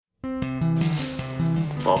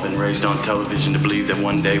We've all been raised on television to believe that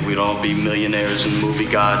one day we'd all be millionaires and movie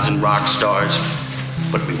gods and rock stars.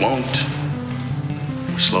 But we won't.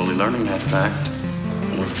 We're slowly learning that fact.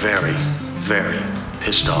 And we're very, very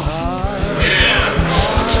pissed off.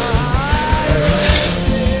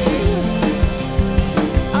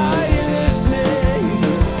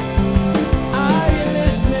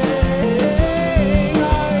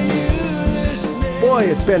 Boy,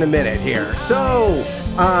 it's been a minute here. So,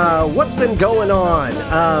 what's been going on?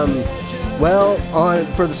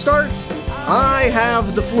 For the start, I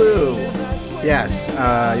have the flu. Yes,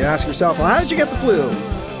 you ask yourself, well, how did you get the flu?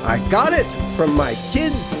 I got it from my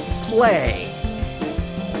kids' play.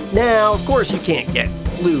 Now, of course, you can't get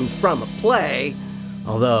flu from a play,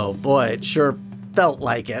 although, boy, it sure felt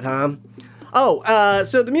like it, huh?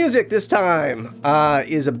 So the music this time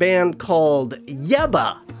is a band called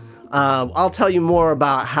Yebba. I'll tell you more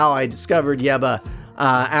about how I discovered Yebba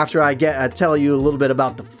after I tell you a little bit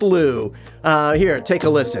about the flu. Here, take a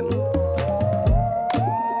listen.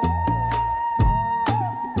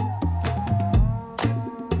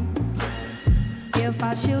 If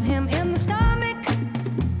I shoot him in the stomach,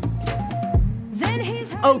 then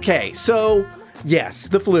he's... Okay, so, yes,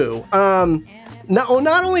 the flu. Not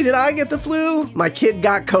only did I get the flu, my kid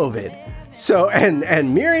got COVID. So,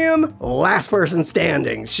 and Miriam, last person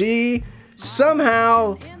standing. She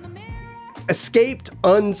somehow escaped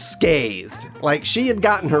unscathed. Like, she had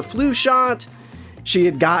gotten her flu shot. She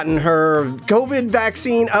had gotten her COVID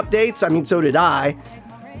vaccine updates. I mean, so did I.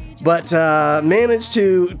 But managed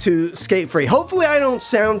to escape free. Hopefully I don't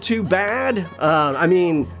sound too bad.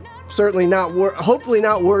 Certainly not hopefully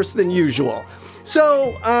not worse than usual.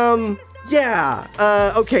 So,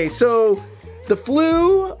 okay, so the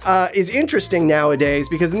flu is interesting nowadays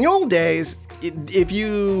because in the old days, if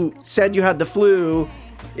you said you had the flu,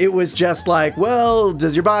 it was just like, well,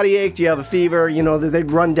 does your body ache? Do you have a fever? You know,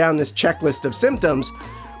 they'd run down this checklist of symptoms.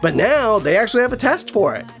 But now they actually have a test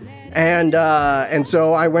for it. And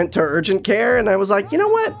so I went to urgent care and I was like, you know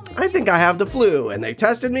what? I think I have the flu. And they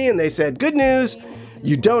tested me and they said, good news,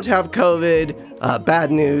 you don't have COVID.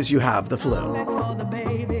 Bad news, you have the flu.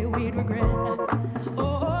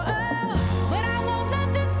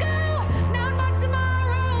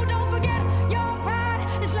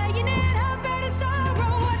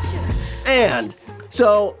 And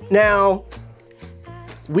so now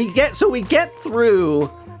we get through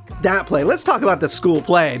that play. Let's talk about the school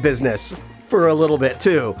play business for a little bit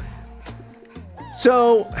too.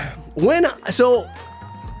 So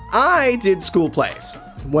I did school plays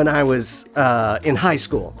when I was in high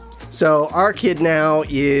school. So our kid now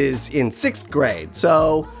is in 6th grade.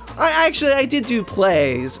 So I did do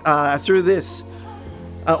plays through this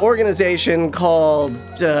organization called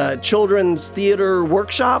Children's Theater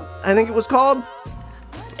Workshop, I think it was called.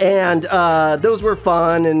 And those were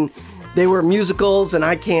fun, and they were musicals, and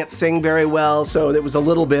I can't sing very well, so it was a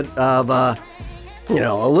little bit of a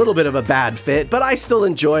bad fit, but I still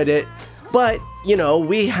enjoyed it. But,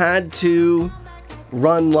 we had to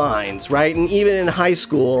run lines, right? And even in high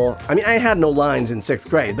school, I had no lines in 6th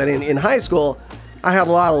grade, but in high school, I had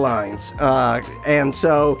a lot of lines. And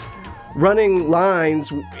so running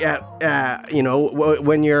lines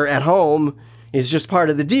when you're at home is just part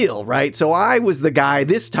of the deal, right? So I was the guy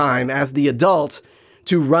this time as the adult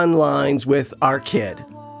to run lines with our kid.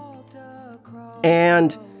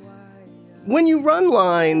 And when you run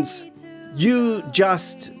lines, you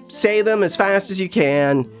just say them as fast as you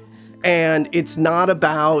can, and it's not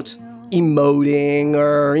about emoting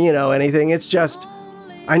or, anything. It's just,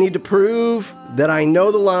 I need to prove that I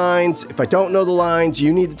know the lines. If I don't know the lines,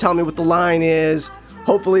 you need to tell me what the line is.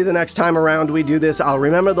 Hopefully the next time around we do this, I'll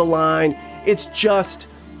remember the line. It's just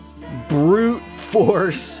brute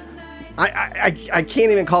force. I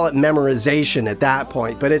can't even call it memorization at that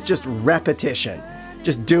point, but it's just repetition.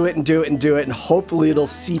 Just do it and do it and do it, and hopefully it'll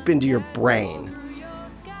seep into your brain.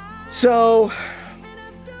 So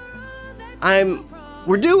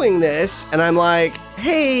we're doing this, and I'm like,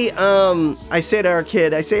 hey, I say to our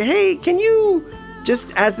kid, hey, can you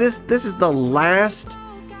just, as this is the last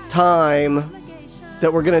time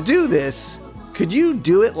that we're gonna do this, could you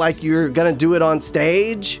do it like you're gonna do it on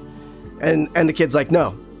stage? And the kid's like,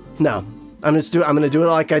 no, I'm gonna do it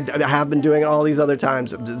like I have been doing it all these other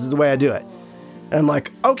times. This is the way I do it. And I'm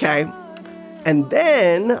like, okay. And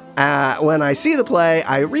then when I see the play,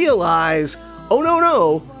 I realize, oh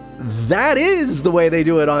no, that is the way they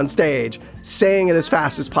do it on stage, saying it as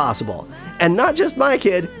fast as possible. And not just my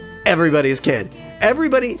kid, everybody's kid.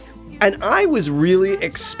 Everybody. And I was really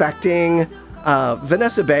expecting,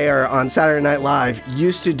 Vanessa Bayer on Saturday Night Live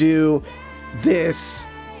used to do this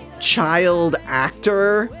child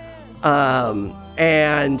actor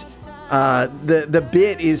And the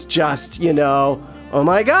bit is just, oh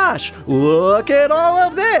my gosh, look at all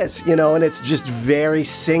of this, and it's just very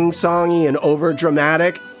sing-songy and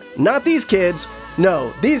over-dramatic. Not these kids.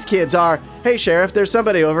 No, these kids are, hey, Sheriff, there's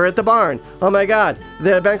somebody over at the barn. Oh my God,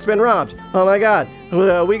 the bank's been robbed. Oh my God,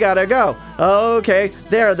 we gotta go. Okay,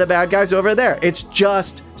 there are the bad guys over there. It's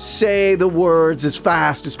just say the words as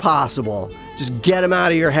fast as possible. Just get them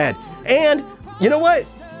out of your head. And you know what?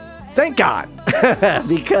 Thank God,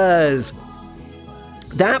 because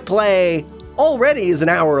that play already is an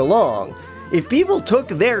hour long. If people took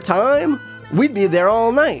their time, we'd be there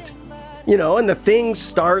all night. And the thing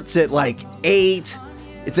starts at like 8.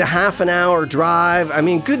 It's a half an hour drive. I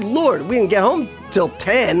mean, good Lord, we didn't get home till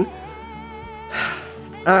 10. All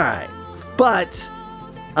right. But,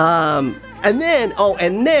 and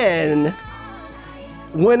then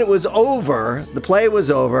when it was over, the play was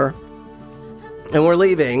over, and we're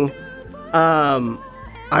leaving,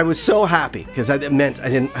 I was so happy because it meant I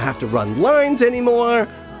didn't have to run lines anymore.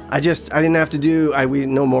 I didn't have to do,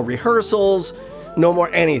 no more rehearsals, no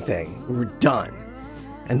more anything. We were done.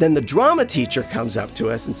 And then the drama teacher comes up to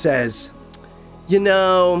us and says,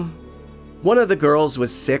 one of the girls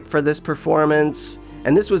was sick for this performance,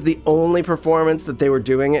 and this was the only performance that they were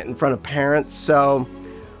doing it in front of parents. So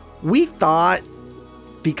we thought,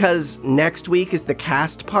 because next week is the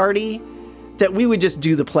cast party, that we would just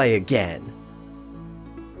do the play again.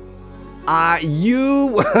 You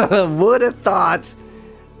would have thought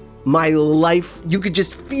my life, you could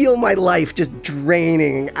just feel my life just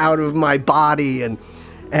draining out of my body and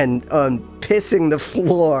pissing the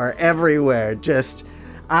floor everywhere. Just,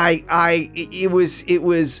 it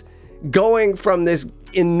was going from this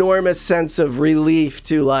enormous sense of relief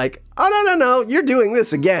to like, oh, no, you're doing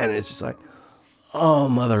this again. It's just like, oh,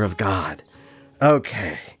 mother of God.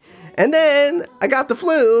 Okay. And then I got the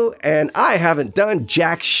flu and I haven't done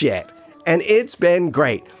jack shit. And it's been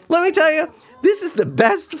great. Let me tell you, this is the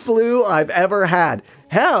best flu I've ever had.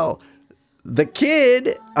 Hell, the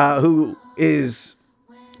kid who is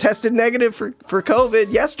tested negative for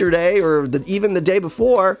COVID yesterday or even the day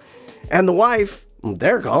before, and the wife,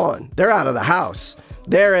 they're gone. They're out of the house.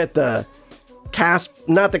 They're at the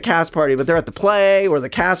not the cast party, but they're at the play or the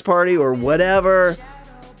cast party or whatever.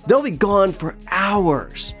 They'll be gone for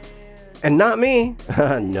hours. And not me.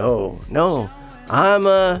 No.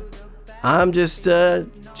 I'm just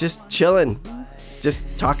chilling, just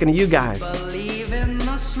talking to you guys. Believe in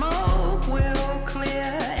the smoke will clear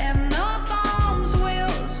and the bombs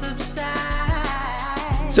will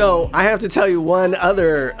subside. So I have to tell you one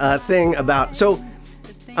other thing about.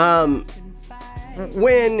 I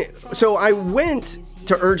went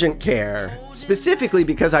to urgent care specifically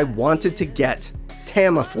because I wanted to get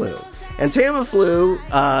Tamiflu. And Tamiflu,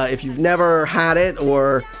 if you've never had it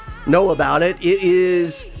or know about it, it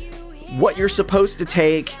is what you're supposed to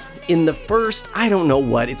take in the first, I don't know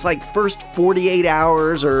what, it's like first 48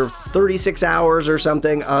 hours or 36 hours or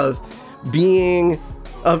something of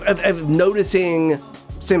noticing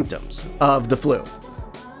symptoms of the flu.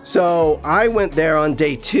 So I went there on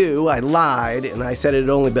day 2. I lied and I said it had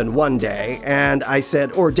only been 1 day, and I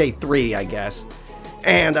said, or day 3, I guess.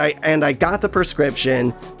 And I got the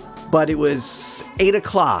prescription, but it was 8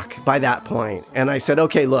 o'clock by that point. And I said,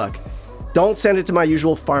 okay, look, don't send it to my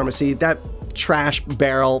usual pharmacy. That trash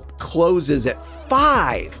barrel closes at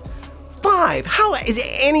 5. 5? How is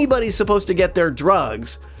anybody supposed to get their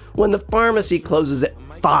drugs when the pharmacy closes at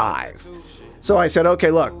 5? So I said, okay,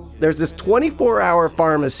 look, there's this 24-hour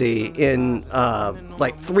pharmacy in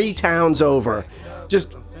like 3 towns over.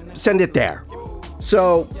 Just send it there.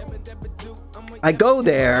 So I go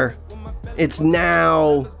there. It's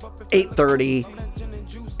now 8:30,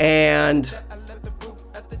 and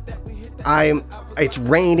it's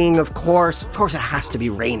raining, of course. Of course it has to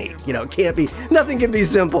be raining. It can't be, nothing can be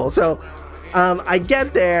simple. So I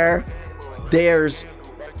get there. There's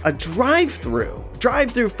a drive-through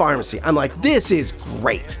pharmacy. I'm like, this is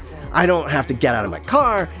great. I don't have to get out of my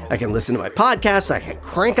car. I can listen to my podcast. I can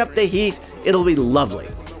crank up the heat. It'll be lovely.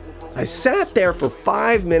 I sat there for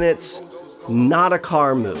 5 minutes. Not a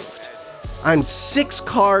car moved. I'm 6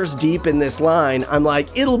 cars deep in this line. I'm like,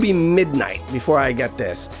 it'll be midnight before I get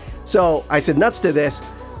this. So I said, nuts to this.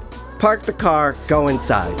 Park the car, go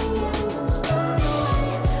inside.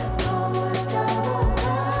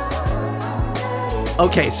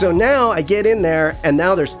 Okay, so now I get in there, and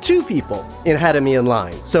now there's 2 people ahead of me in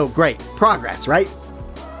line. So great, progress, right?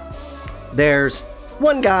 There's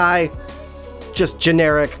one guy, just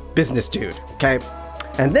generic business dude, okay?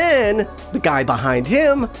 And then the guy behind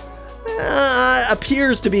him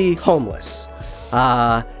appears to be homeless.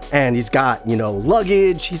 And he's got,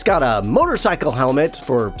 luggage. He's got a motorcycle helmet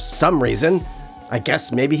for some reason. I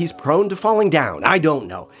guess maybe he's prone to falling down. I don't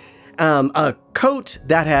know. A coat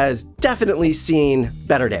that has definitely seen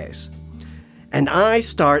better days. And I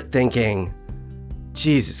start thinking,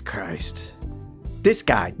 Jesus Christ, this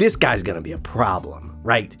guy's gonna be a problem,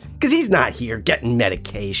 right? Because he's not here getting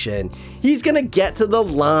medication. He's gonna get to the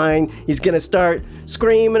line. He's gonna start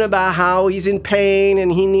screaming about how he's in pain and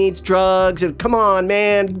he needs drugs. And come on,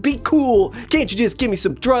 man, be cool. Can't you just give me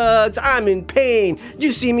some drugs? I'm in pain.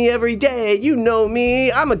 You see me every day. You know me.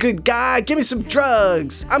 I'm a good guy. Give me some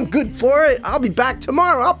drugs. I'm good for it. I'll be back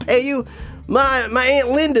tomorrow. I'll pay you. My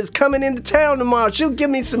Aunt Linda's coming into town tomorrow. She'll give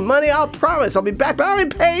me some money. I'll promise. I'll be back, but I'm in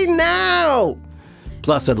pain now.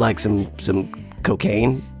 Plus, I'd like some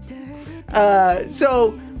cocaine.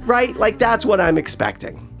 Right, like that's what I'm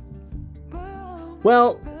expecting.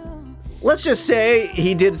 Well, let's just say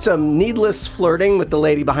he did some needless flirting with the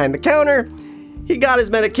lady behind the counter. He got his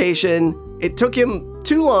medication. It took him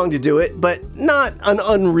too long to do it, but not an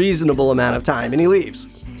unreasonable amount of time, and he leaves.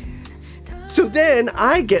 So then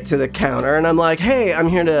I get to the counter and I'm like, hey, I'm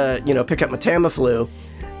here to, pick up my Tamiflu.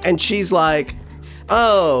 And she's like,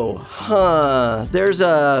 there's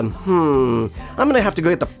I'm gonna have to go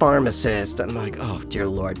get the pharmacist. I'm like, oh dear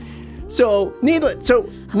Lord. So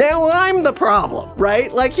now I'm the problem,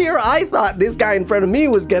 right? Like here, I thought this guy in front of me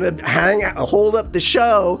was gonna hold up the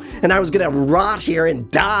show and I was gonna rot here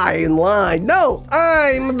and die in line. No,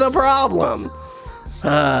 I'm the problem.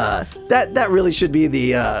 That really should be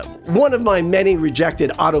the one of my many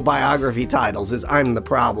rejected autobiography titles is I'm the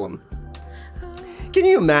problem. Can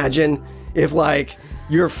you imagine if like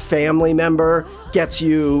your family member gets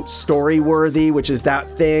you Storyworthy, which is that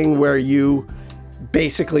thing where you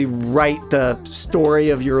basically write the story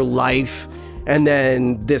of your life and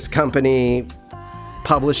then this company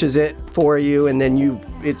publishes it for you and then you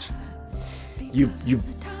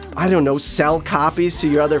I don't know, sell copies to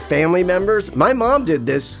your other family members? My mom did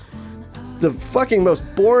this. It's the fucking most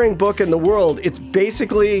boring book in the world. It's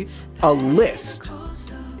basically a list.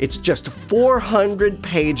 It's just 400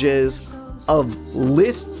 pages of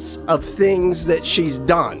lists of things that she's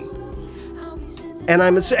done. And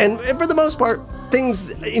and for the most part,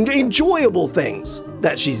 enjoyable things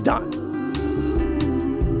that she's done.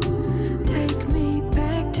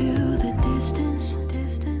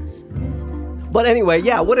 But anyway,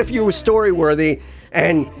 yeah, what if you were Storyworthy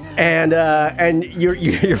and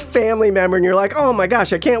your family member and you're like, oh my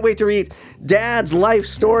gosh, I can't wait to read Dad's life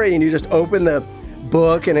story, and you just open the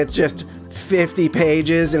book and it's just 50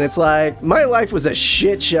 pages and it's like, my life was a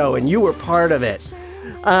shit show and you were part of it.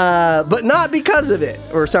 But not because of it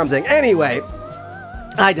or something. Anyway,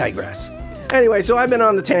 I digress. Anyway, so I've been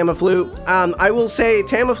on the Tamiflu. I will say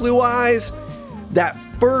Tamiflu-wise, that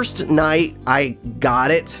first night I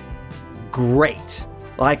got it, great.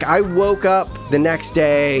 Like I woke up the next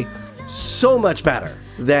day so much better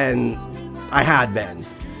than I had been.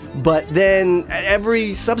 But then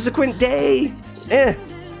every subsequent day,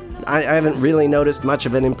 I haven't really noticed much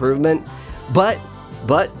of an improvement. But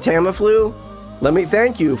Tamiflu, let me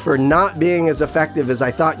thank you for not being as effective as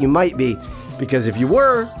I thought you might be. Because if you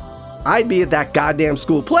were, I'd be at that goddamn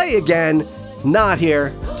school play again, not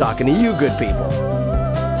here talking to you good people.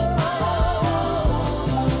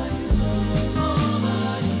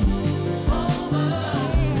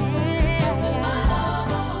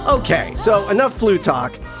 Okay, so enough flu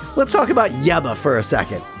talk. Let's talk about Yebba for a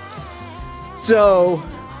second. So,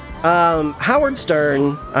 Howard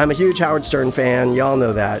Stern, I'm a huge Howard Stern fan, y'all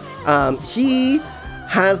know that. He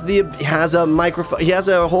has a microphone, he has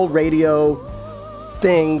a whole radio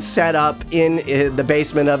thing set up in the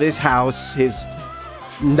basement of his house, his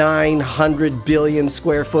 900 billion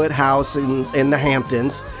square foot house in the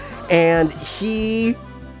Hamptons. And he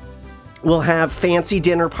will have fancy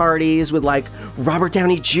dinner parties with like Robert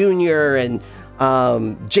Downey Jr. and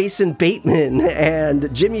Jason Bateman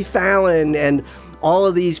and Jimmy Fallon and all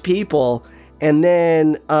of these people. And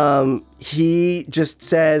then he just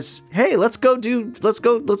says, hey, let's go do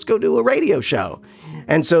a radio show.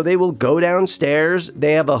 And so they will go downstairs.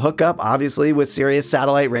 They have a hookup, obviously, with Sirius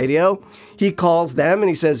Satellite Radio. He calls them and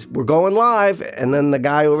he says, we're going live. And then the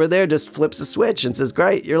guy over there just flips a switch and says,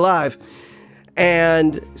 great, you're live.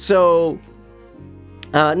 And so,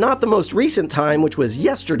 not the most recent time, which was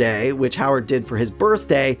yesterday, which Howard did for his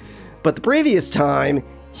birthday, but the previous time,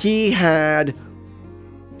 he had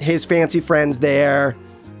his fancy friends there,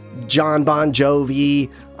 John Bon Jovi,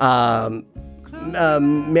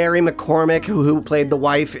 Mary McCormick, who played the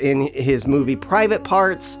wife in his movie Private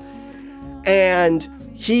Parts, and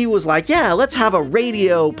he was like, yeah, let's have a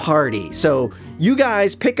radio party. So you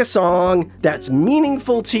guys pick a song that's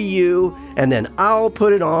meaningful to you, and then I'll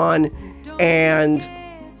put it on and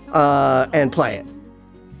play it.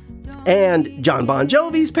 And John Bon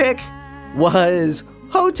Jovi's pick was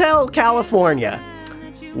Hotel California.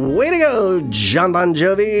 Way to go, John Bon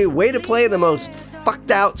Jovi. Way to play the most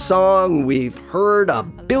fucked out song we've heard a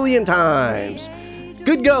billion times.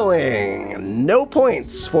 Good going. No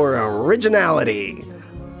points for originality.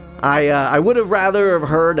 I would have rather have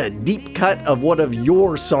heard a deep cut of one of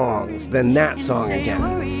your songs than that song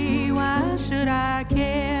again. Why should I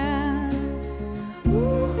care?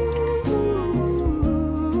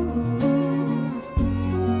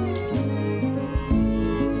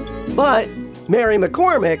 But Mary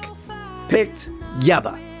McCormick picked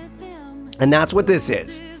Yebba. And that's what this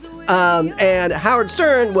is. And Howard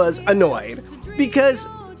Stern was annoyed because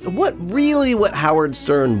what Howard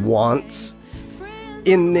Stern wants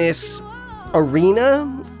in this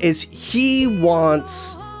arena is he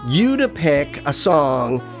wants you to pick a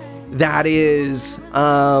song that is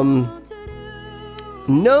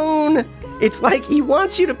known. It's like he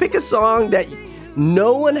wants you to pick a song that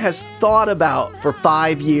no one has thought about for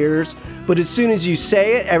 5 years, but as soon as you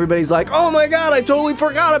say it, everybody's like, oh my God, I totally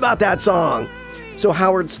forgot about that song. So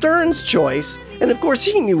Howard Stern's choice, and of course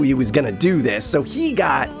he knew he was gonna do this, so he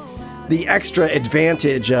got the extra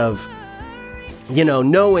advantage of,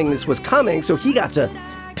 knowing this was coming, so he got to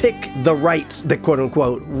pick the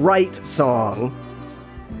quote-unquote right song.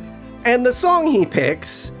 And the song he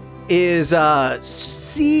picks is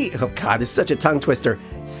it's such a tongue twister.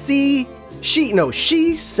 She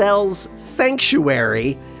Sells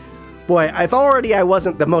Sanctuary. Boy, I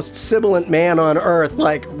wasn't the most sibilant man on earth,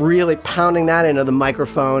 like really pounding that into the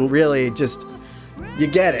microphone, really just, you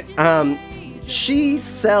get it. She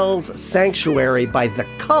Sells Sanctuary by The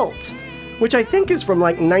Cult, which I think is from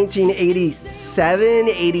like 1987,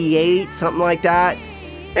 88, something like that.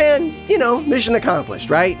 And, mission accomplished,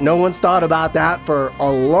 right? No one's thought about that for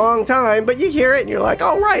a long time, but you hear it and you're like,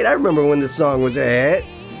 oh, right, I remember when this song was a hit.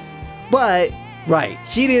 But, right,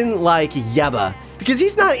 he didn't like Yebba because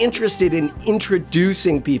he's not interested in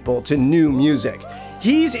introducing people to new music.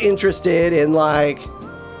 He's interested in,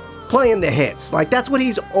 playing the hits. That's what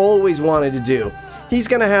he's always wanted to do. He's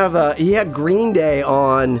going to have he had Green Day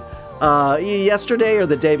on yesterday or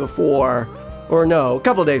the day before, or no, a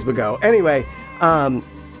couple days ago. Anyway, and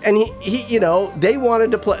he they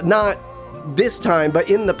wanted to play, not this time, but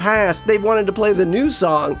in the past, they wanted to play the new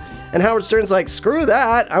song. And Howard Stern's like, screw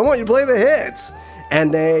that, I want you to play the hits.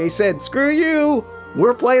 And they said, screw you,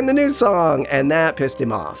 we're playing the new song. And that pissed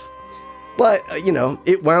him off. But,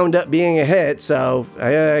 it wound up being a hit, so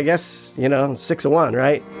I guess, 6-1,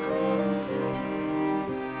 right?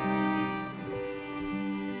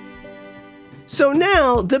 So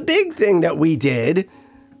now, the big thing that we did,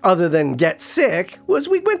 other than get sick, was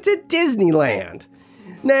we went to Disneyland.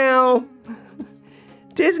 Now,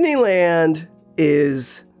 Disneyland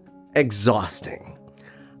is exhausting.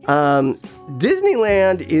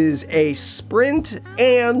 Disneyland is a sprint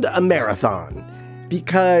and a marathon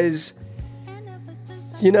because,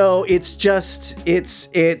 you're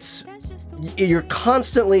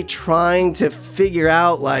constantly trying to figure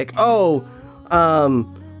out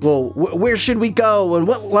where should we go and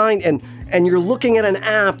what line, and you're looking at an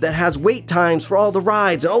app that has wait times for all the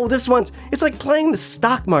rides. Oh, it's like playing the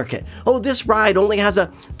stock market. Oh, this ride only has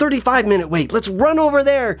a 35-minute wait. Let's run over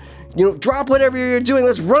there. Drop whatever you're doing.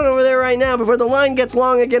 Let's run over there right now before the line gets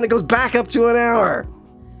long again. It goes back up to an hour.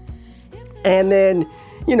 And then,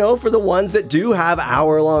 for the ones that do have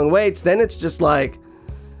hour-long waits, then it's just like,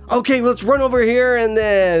 okay, let's run over here and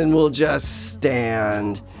then we'll just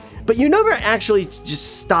stand. But you never actually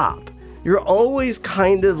just stop. You're always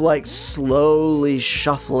kind of slowly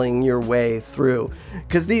shuffling your way through.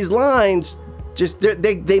 Because these lines,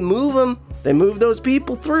 they move them. They move those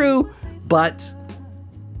people through. But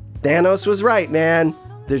Thanos was right, man.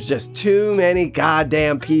 There's just too many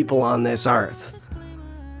goddamn people on this earth.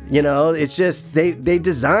 It's just, they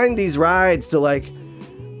designed these rides to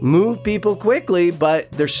move people quickly,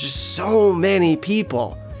 but there's just so many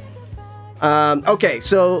people. Okay,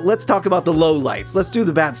 so let's talk about the low lights. Let's do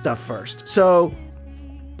the bad stuff first. So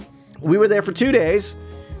we were there for 2 days.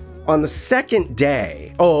 On the second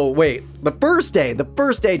day, the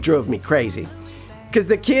first day drove me crazy because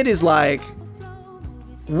the kid is right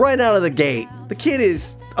out of the gate. The kid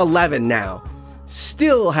is 11 now,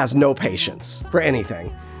 still has no patience for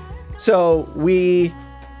anything. So we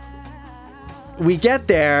get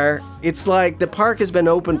there. It's the park has been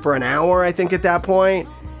open for an hour, I think, at that point.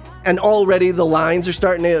 and already the lines are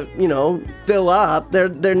starting to, fill up.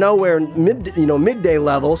 They're nowhere midday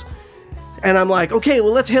levels. And I'm like, okay,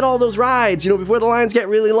 well, let's hit all those rides, before the lines get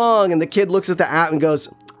really long. And the kid looks at the app and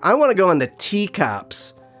goes, I want to go on the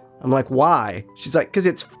teacups. I'm like, why? She's like, because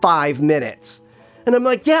it's 5 minutes. And I'm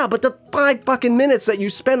like, yeah, but the 5 fucking minutes that you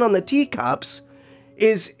spend on the teacups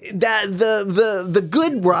is that the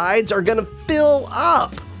good rides are going to fill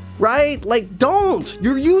up, right? Like, don't.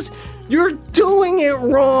 You're doing it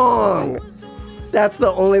wrong. That's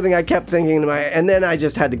the only thing I kept thinking to and then I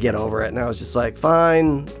just had to get over it. And I was just like,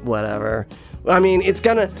 fine, whatever. I mean,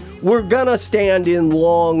 we're gonna stand in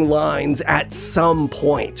long lines at some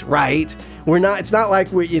point, right? It's not like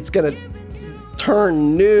it's gonna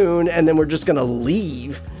turn noon and then we're just gonna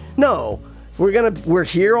leave. No, we're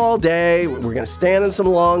here all day. We're gonna stand in some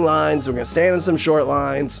long lines. We're gonna stand in some short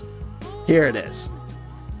lines. Here it is.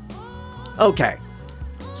 Okay.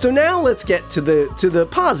 So now let's get to the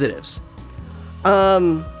positives. There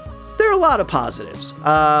are a lot of positives.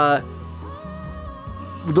 The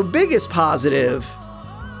biggest positive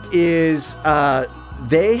is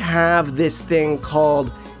they have this thing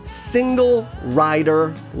called single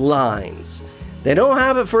rider lines. They don't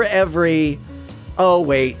have it for every... Oh,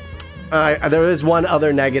 wait. There is one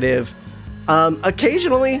other negative.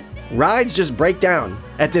 Occasionally, rides just break down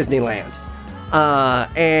at Disneyland.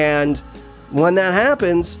 And when that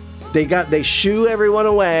happens, they shoo everyone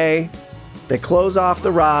away. They close off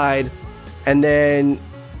the ride, and then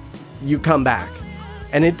you come back.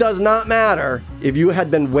 And it does not matter if you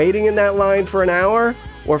had been waiting in that line for an hour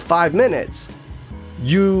or 5 minutes.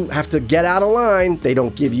 You have to get out of line. They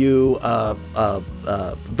don't give you a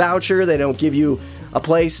voucher. They don't give you a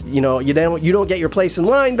place. You don't get your place in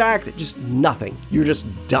line back. Just nothing. You're just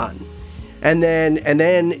done. And then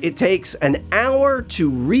it takes an hour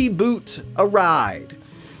to reboot a ride.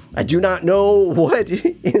 I do not know what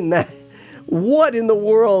in the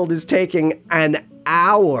world is taking an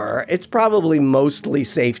hour. It's probably mostly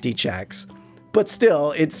safety checks, but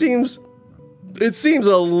still, it seems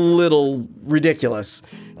a little ridiculous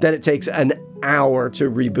that it takes an hour to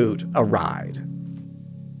reboot a ride.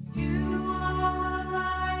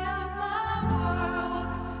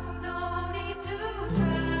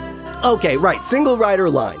 Okay, right, single rider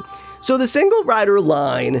line. So the single rider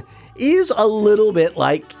line is a little bit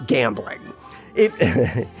like gambling. If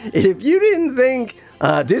you didn't think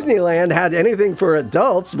Disneyland had anything for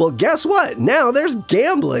adults, well, guess what? Now there's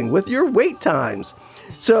gambling with your wait times.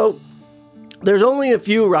 So there's only a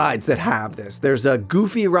few rides that have this. There's a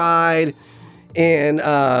Goofy ride in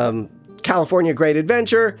California Great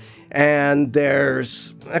Adventure, and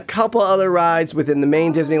there's a couple other rides within the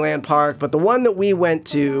main Disneyland park, but the one that we went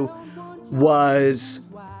to was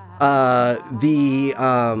the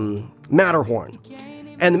Matterhorn.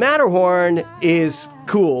 And the Matterhorn is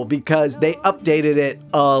cool because they updated it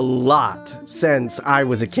a lot since I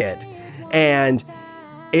was a kid. And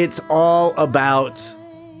it's all about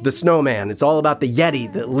the snowman. It's all about the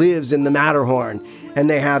Yeti that lives in the Matterhorn. And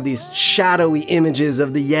they have these shadowy images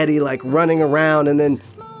of the Yeti like running around, and then,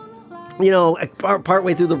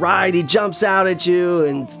 partway through the ride, he jumps out at you,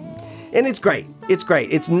 and it's great. It's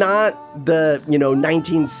great. It's not the,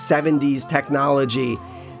 1970s technology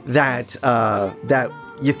that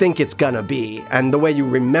you think it's gonna be and the way you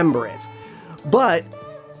remember it. But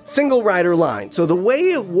single rider line. So the way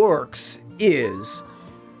it works is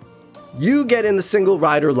you get in the single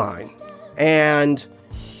rider line, and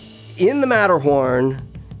in the Matterhorn,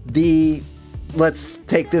 let's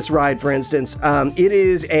take this ride for instance. It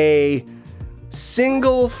is a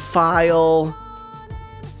single file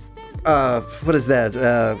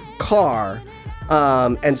car.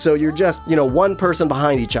 And so you're just, one person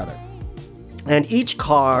behind each other. And each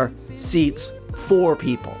car seats 4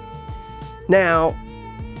 people. Now,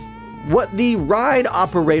 what the ride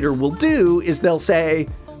operator will do is they'll say,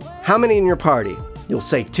 how many in your party? You'll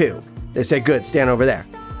say 2. They say, good, stand over there.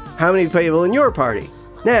 How many people in your party?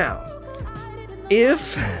 Now,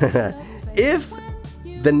 if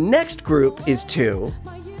the next group is 2,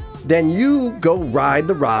 then you go ride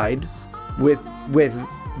the ride with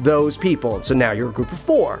those people. So now you're a group of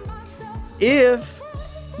 4. If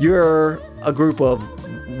you're a group of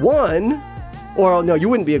 1, or no, you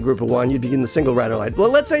wouldn't be a group of 1, you'd be in the single rider line. Well,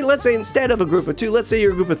 let's say instead of a group of 2, let's say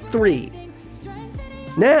you're a group of 3.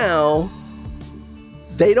 Now,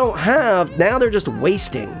 they're just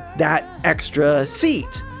wasting that extra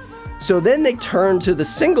seat. So then they turn to the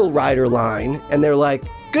single rider line and they're like,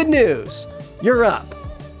 good news, you're up.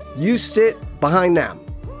 You sit behind them,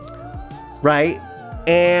 right?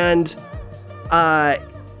 And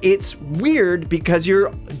it's weird because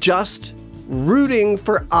you're just rooting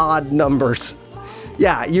for odd numbers.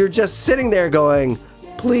 Yeah, you're just sitting there going,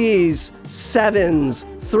 please, 7s,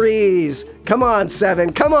 3s, come on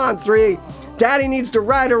 7, come on 3, Daddy needs to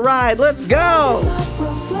ride a ride, let's go!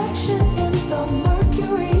 Reflection in the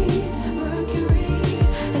mercury,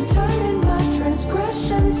 and turning my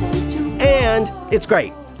transgressions into. And it's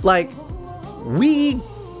great. Like, we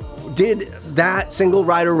did that single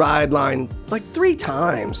rider ride line like 3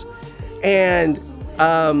 times. And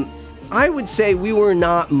I would say we were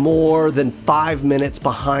not more than 5 minutes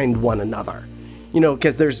behind one another. You know,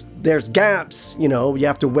 because there's gaps, you know, you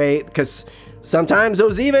have to wait, because sometimes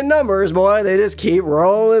those even numbers, boy, they just keep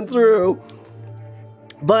rolling through.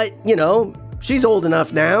 But, you know, she's old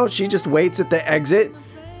enough now. She just waits at the exit.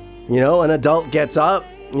 You know, an adult gets up,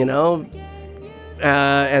 you know,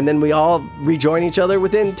 and then we all rejoin each other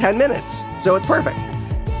within 10 minutes. So it's perfect.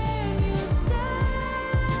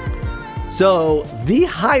 So the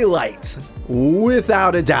highlight,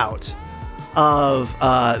 without a doubt, of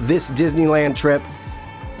this Disneyland trip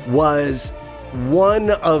was one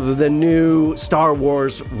of the new Star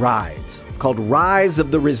Wars rides called Rise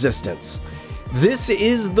of the Resistance. This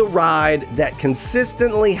is the ride that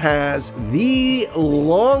consistently has the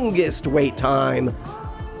longest wait time,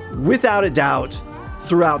 without a doubt,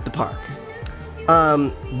 throughout the park.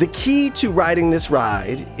 The key to riding this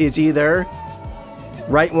ride is either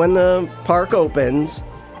right when the park opens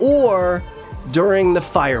or during the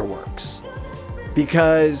fireworks.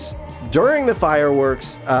 Because during the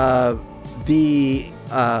fireworks, the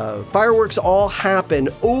fireworks all happen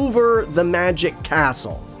over the Magic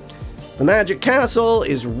Castle. The Magic Castle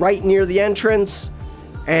is right near the entrance,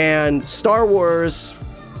 and Star Wars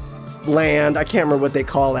Land, I can't remember what they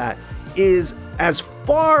call that, is as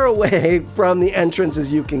far away from the entrance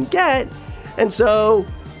as you can get. And so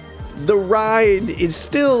the ride is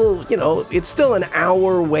still, you know, it's still an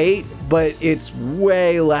hour wait, but it's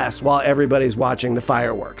way less while everybody's watching the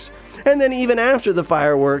fireworks. And then even after the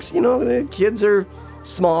fireworks, you know, the kids are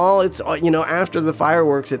small. It's, you know, after the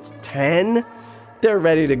fireworks, it's 10. They're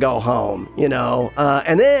ready to go home, you know.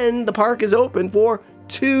 And then the park is open for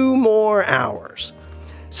 2 more hours.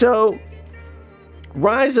 So,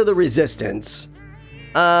 Rise of the Resistance,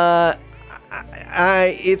 it's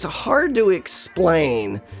hard to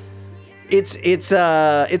explain. It's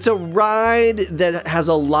a ride that has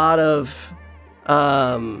a lot of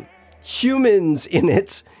humans in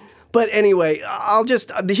it. But anyway,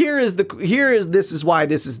 this is why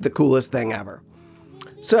this is the coolest thing ever.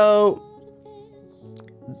 So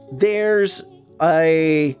there's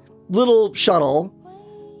a little shuttle,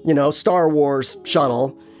 you know, Star Wars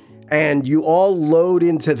shuttle, and you all load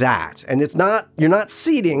into that. And you're not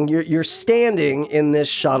seating, you're standing in this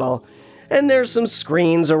shuttle. And there's some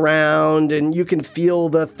screens around, and you can feel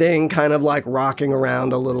the thing kind of like rocking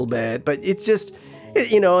around a little bit. But it's just,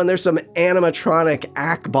 you know, and there's some animatronic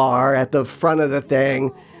Akbar at the front of the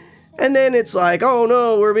thing. And then it's like, oh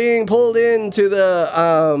no, we're being pulled into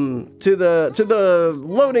the to the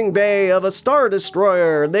loading bay of a Star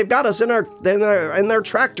Destroyer. They've got us in their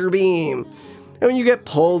tractor beam. And when you get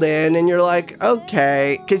pulled in, and you're like,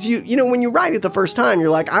 okay, because you know when you ride it the first time, you're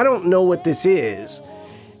like, I don't know what this is.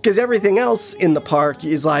 Because everything else in the park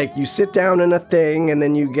is like you sit down in a thing and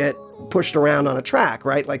then you get pushed around on a track,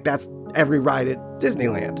 right? Like that's every ride at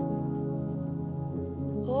Disneyland.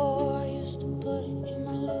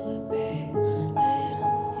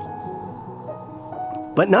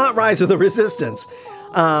 But not Rise of the Resistance.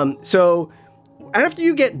 So after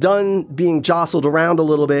you get done being jostled around a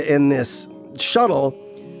little bit in this shuttle,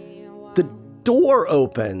 the door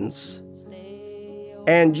opens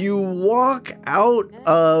and you walk out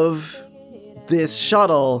of this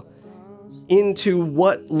shuttle into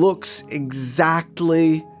what looks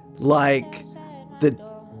exactly like the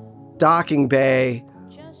docking bay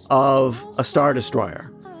of a Star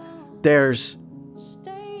Destroyer. There's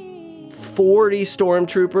 40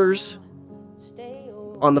 stormtroopers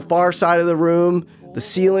on the far side of the room. The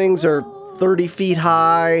ceilings are 30 feet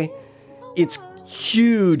high. It's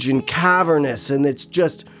huge and cavernous, and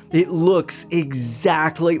it looks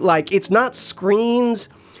exactly like, it's not screens,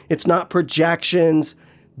 it's not projections.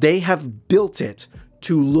 They have built it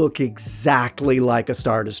to look exactly like a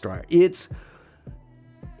Star Destroyer. It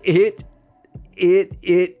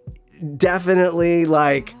definitely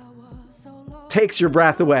like takes your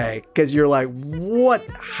breath away, because you're like, what?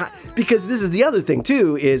 Because this is the other thing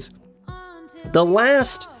too, is the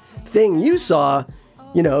last thing you saw,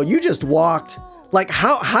 you know, you just walked, like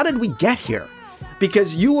how did we get here?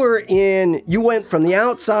 Because you went from the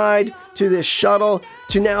outside to this shuttle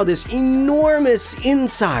to now this enormous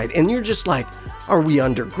inside, and you're just like, are we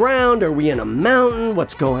underground? Are we in a mountain?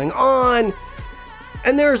 What's going on?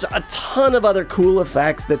 And there's a ton of other cool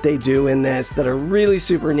effects that they do in this that are really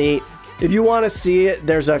super neat. If you want to see it,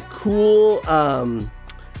 there's a cool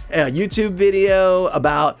YouTube video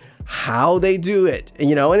about how they do it, and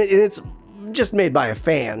it's just made by a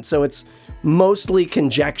fan, so it's mostly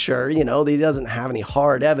conjecture. He doesn't have any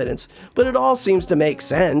hard evidence, but it all seems to make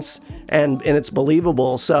sense, and it's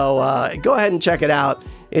believable. So go ahead and check it out.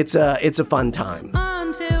 It's a fun time.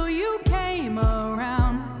 Until you came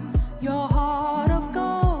around, your heart of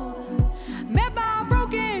gold met by a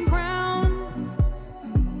broken crown.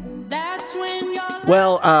 That's when your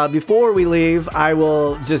Well, before we leave, I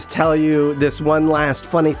will just tell you this one last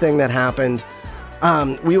funny thing that happened.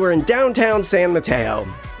 We were in downtown San Mateo,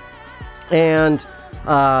 and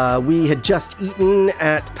we had just eaten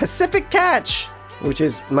at Pacific Catch, which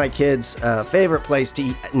is my kid's favorite place to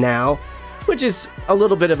eat now, which is a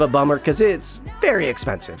little bit of a bummer because it's very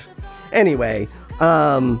expensive. Anyway,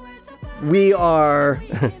 we're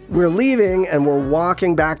leaving and we're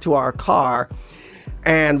walking back to our car,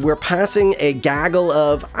 and we're passing a gaggle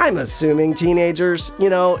of, I'm assuming, teenagers.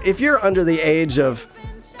 If you're under the age of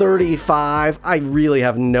 35, I really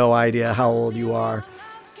have no idea how old you are.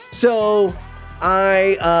 So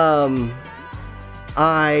as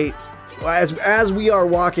we are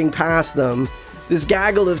walking past them, this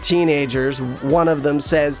gaggle of teenagers, one of them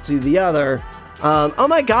says to the other, oh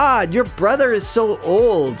my God, your brother is so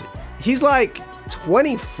old. He's like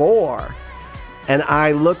 24. And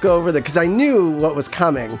I look over because I knew what was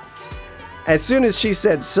coming. As soon as she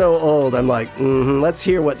said so old, I'm like, let's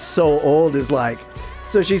hear what so old is like.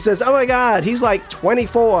 So she says, oh my God, he's like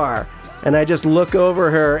 24. And I just look over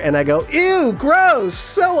her and I go, ew, gross,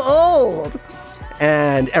 so old.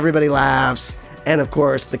 And everybody laughs. And of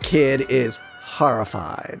course, the kid is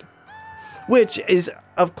horrified. Which is,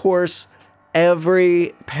 of course,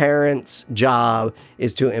 every parent's job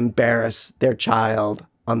is to embarrass their child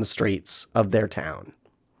on the streets of their town.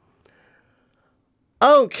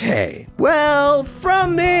 Okay, well,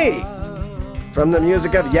 from me, from the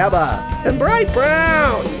music of Yebba and Bright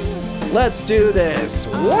Brown, let's do this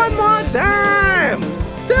one more time.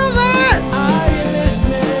 Till then.